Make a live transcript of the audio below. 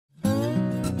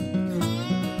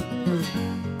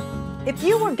If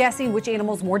you were guessing which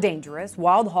animal's more dangerous,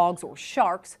 wild hogs or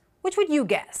sharks, which would you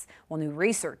guess? Well, new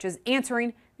research is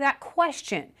answering that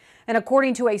question. And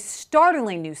according to a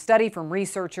startling new study from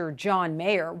researcher John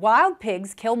Mayer, wild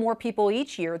pigs kill more people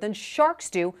each year than sharks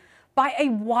do by a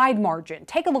wide margin.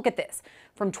 Take a look at this.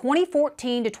 From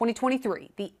 2014 to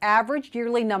 2023, the average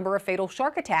yearly number of fatal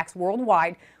shark attacks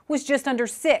worldwide was just under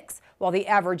 6, while the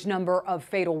average number of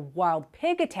fatal wild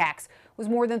pig attacks was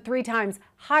more than 3 times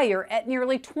higher at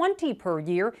nearly 20 per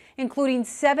year, including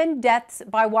 7 deaths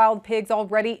by wild pigs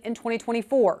already in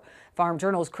 2024. Farm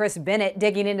Journal's Chris Bennett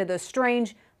digging into the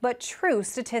strange but true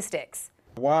statistics.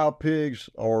 Wild pigs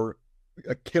are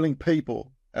killing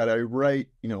people at a rate,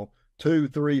 2,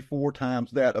 3, 4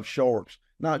 times that of sharks.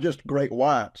 Not just great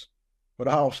whites, but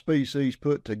all species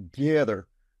put together,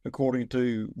 according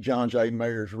to John J.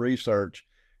 Mayer's research.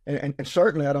 And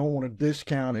certainly I don't want to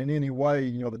discount in any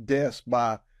way, the deaths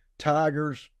by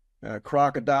tigers,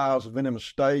 crocodiles, venomous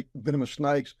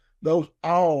snakes. Those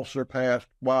all surpassed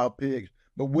wild pigs.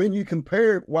 But when you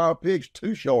compare wild pigs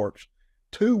to sharks,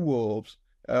 to wolves,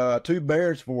 to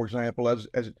bears, for example, as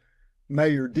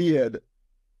Mayer did,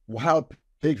 wild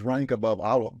pigs rank above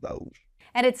all of those.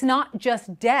 And it's not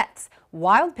just deaths.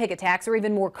 Wild pig attacks are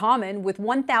even more common, with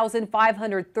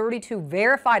 1,532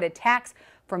 verified attacks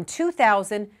from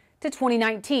 2000 to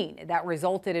 2019. That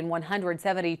resulted in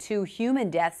 172 human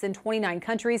deaths in 29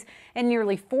 countries, and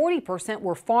nearly 40%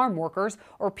 were farm workers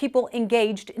or people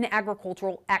engaged in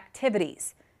agricultural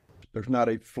activities. There's not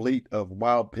a fleet of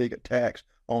wild pig attacks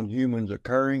on humans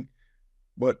occurring,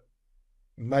 but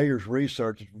Mayer's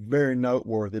research is very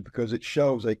noteworthy because it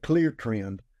shows a clear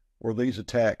trend where these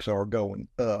attacks are going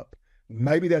up.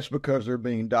 Maybe that's because they're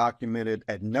being documented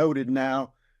and noted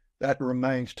now. That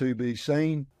remains to be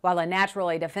seen. While a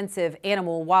naturally defensive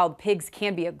animal, wild pigs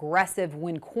can be aggressive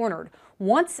when cornered.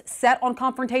 Once set on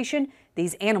confrontation,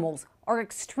 these animals are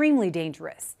extremely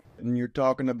dangerous. And you're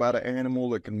talking about an animal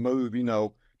that can move,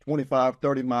 25,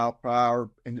 30 miles per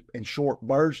hour in short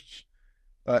bursts.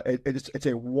 It's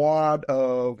a wad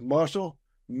of muscle,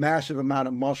 massive amount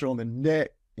of muscle on the neck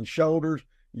and shoulders.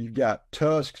 You've got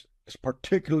tusks, it's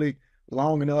particularly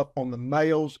long enough on the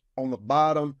males on the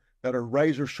bottom that are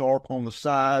razor sharp on the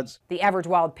sides. The average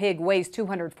wild pig weighs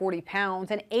 240 pounds,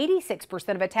 and 86%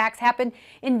 of attacks happen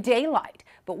in daylight.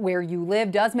 But where you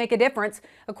live does make a difference.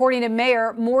 According to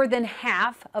Mayer, more than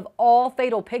half of all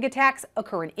fatal pig attacks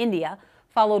occur in India,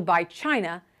 followed by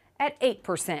China at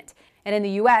 8%. And in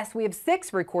the U.S., we have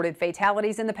 6 recorded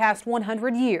fatalities in the past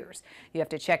 100 years. You have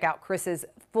to check out Chris's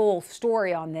full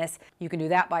story on this. You can do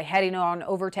that by heading on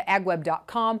over to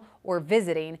agweb.com or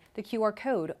visiting the QR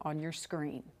code on your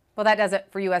screen. Well, that does it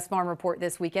for U.S. Farm Report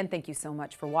this weekend. Thank you so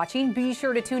much for watching. Be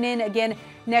sure to tune in again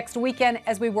next weekend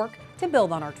as we work to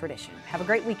build on our tradition. Have a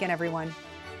great weekend, everyone.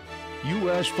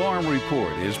 U.S. Farm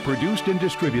Report is produced and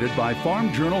distributed by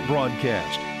Farm Journal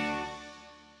Broadcast.